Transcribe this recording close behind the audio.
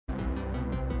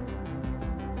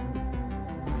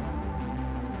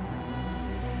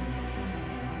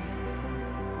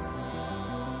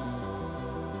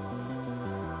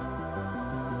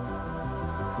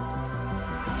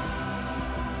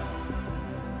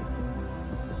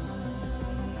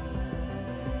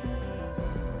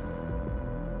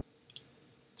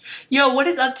Yo, what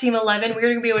is up, Team 11? We're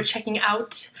going to be checking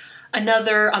out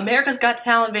another America's Got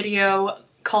Talent video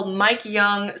called Mike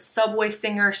Young, Subway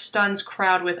Singer Stuns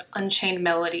Crowd with Unchained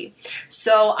Melody.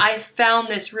 So I found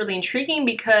this really intriguing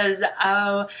because,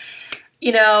 I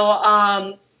love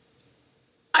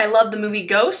the movie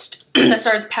Ghost that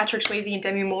stars Patrick Swayze and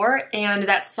Demi Moore, and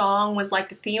that song was like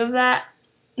the theme of that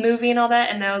movie and all that,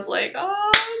 and I was like,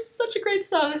 oh, it's such a great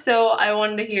song. So I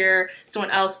wanted to hear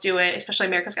someone else do it, especially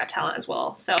America's Got Talent as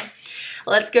well. So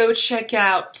let's go check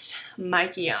out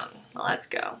Mike Young. Let's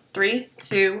go. 3,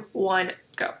 2, 1,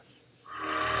 go.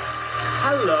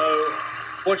 Hello.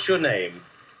 What's your name?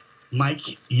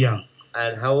 Mike Young.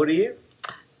 And how old are you?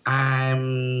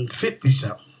 I'm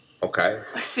 50-something. Okay.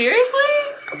 Seriously?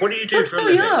 What do you do That's for a so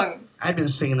living? young. I've been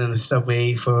singing in the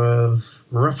subway for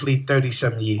roughly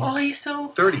 30-something years. Oh, he's so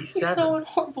 37. He's so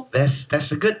adorable.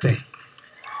 That's a good thing.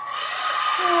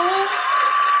 Aww.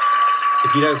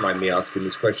 If you don't mind me asking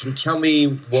this question, tell me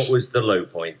what was the low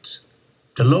point?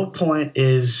 The low point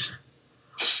is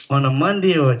on a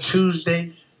Monday or a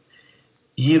Tuesday,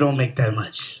 you don't make that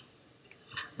much.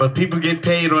 But people get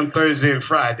paid on Thursday and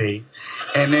Friday,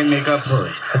 and they make up for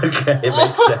it. Okay, it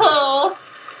makes sense. Oh,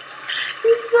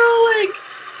 he's so like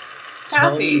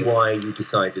Tell happy. me why you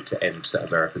decided to enter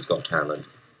America's Got Talent.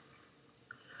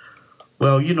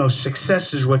 Well,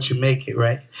 success is what you make it,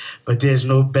 right? But there's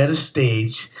no better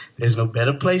stage, there's no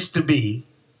better place to be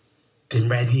than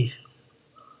right here.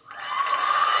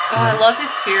 Oh, I love his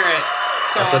spirit.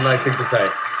 So That's awesome. a nice thing to say.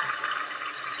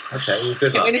 Okay, well,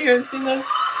 good Can't wait luck. to hear him sing this.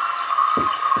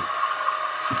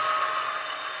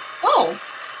 Oh,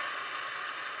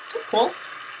 that's cool.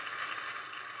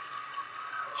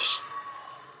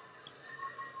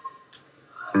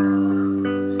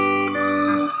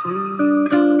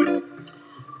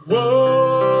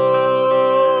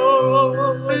 Whoa,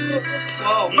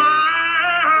 Whoa.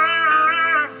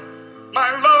 my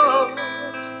love,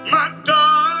 my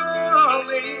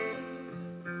darling,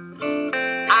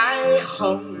 I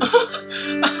hunger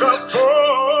for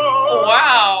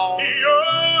Wow.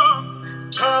 your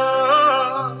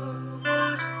touch.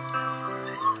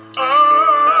 A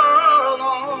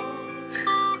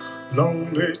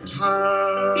lonely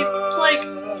time. He's like,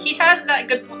 he has that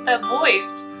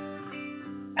voice.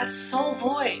 That soul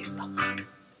voice. Oh my God.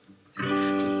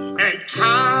 And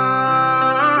time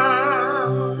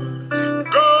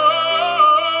goes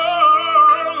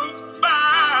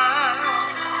by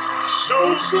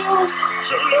so Chills.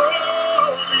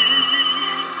 slowly,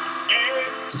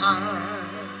 and time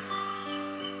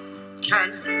can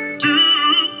do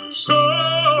so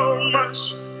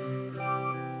much.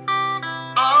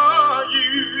 Are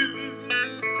you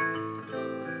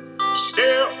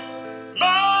still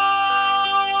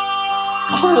mine?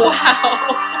 Oh, wow.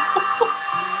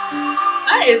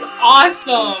 That is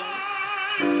awesome.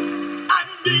 I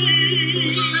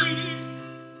need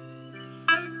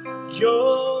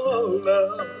your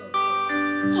love.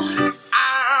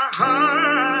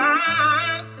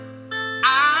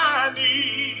 I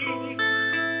need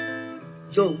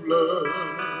your love.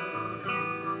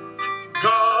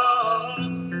 God,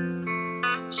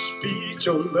 speak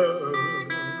your love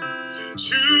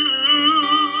to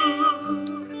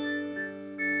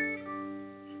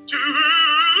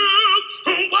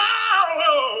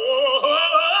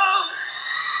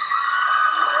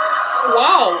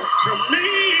Wow. to me.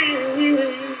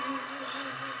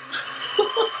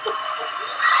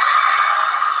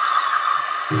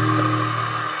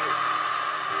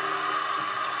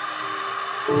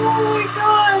 Oh my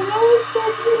God, that was so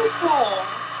beautiful.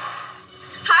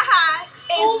 Hi, it's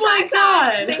Oh my Ty Ty.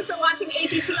 God. Thanks for watching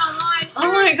AGT Online.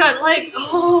 Oh my God, like,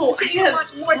 oh, So I you can have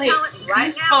watch more like, talent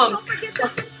right now. goosebumps. Don't forget to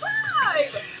subscribe.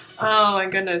 Oh my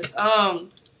goodness.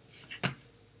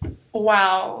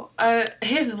 Wow.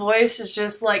 His voice is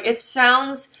just like, it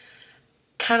sounds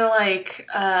kind of like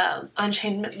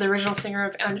Unchained, the original singer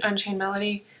of Unchained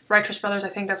Melody, Righteous Brothers. I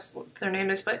think that's what their name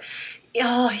is. But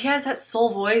oh, he has that soul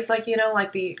voice, like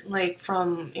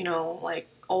from like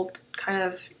old kind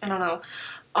of, I don't know.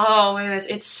 Oh my goodness,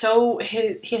 it's so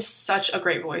he has such a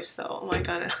great voice though. Oh my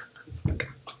God.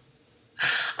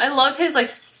 I love his like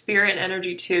spirit and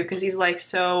energy too, because he's like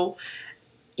so.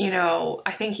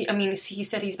 I think he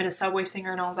said he's been a subway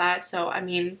singer and all that, so I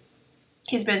mean,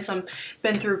 he's been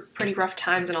through pretty rough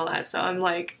times and all that, so I'm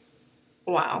like,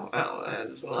 wow.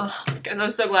 Oh my God, I'm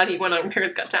so glad he went on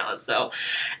America's Got Talent. So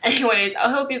anyways, I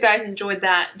hope you guys enjoyed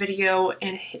that video,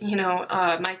 and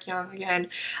Mike Young again.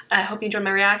 I hope you enjoyed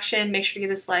my reaction. Make sure to give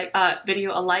this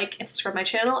video a like and subscribe to my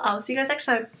channel. I'll see you guys next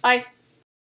time. Bye.